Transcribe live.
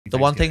The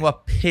one thing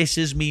what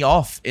pisses me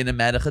off in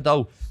America,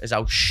 though, is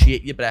how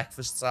shit your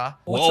breakfasts are.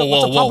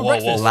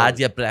 Whoa. Lad,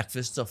 your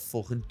breakfasts are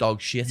fucking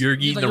dog shit. You're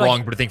eating the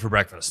wrong thing for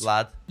breakfast.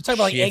 Lad. You talking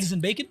about like eggs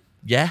and bacon?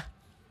 Yeah.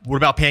 What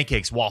about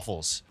pancakes,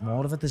 waffles?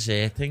 More of a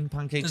dessert thing,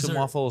 pancakes and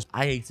waffles.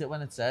 I hate it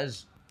when it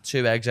says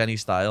 2 eggs any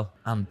style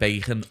and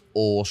bacon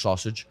or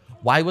sausage.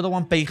 Why would I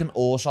want bacon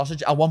or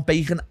sausage? I want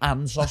bacon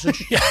and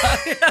sausage. yeah,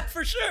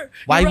 for sure.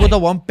 Why would I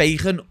want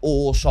bacon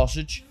or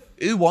sausage?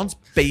 Who wants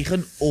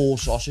bacon or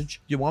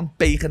sausage? You want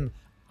bacon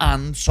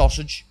and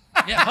sausage.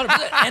 Yeah,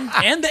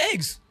 100%. And the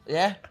eggs.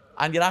 Yeah.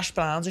 And your hash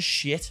browns are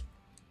shit.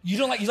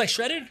 You like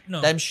shredded?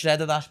 No. Them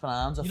shredded hash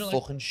browns are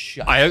fucking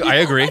shit. I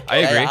agree.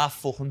 They are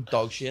fucking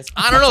dog shit.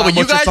 I don't know, but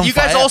you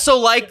guys also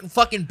like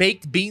fucking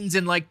baked beans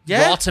and like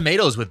raw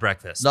tomatoes with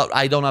breakfast. No,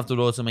 I don't have the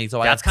raw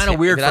tomato. That's kind of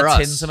weird for us.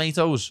 Tin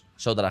tomatoes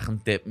so that I can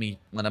dip me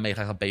when I make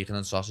like a bacon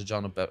and sausage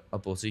on a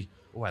butty.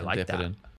 Oh, I like that.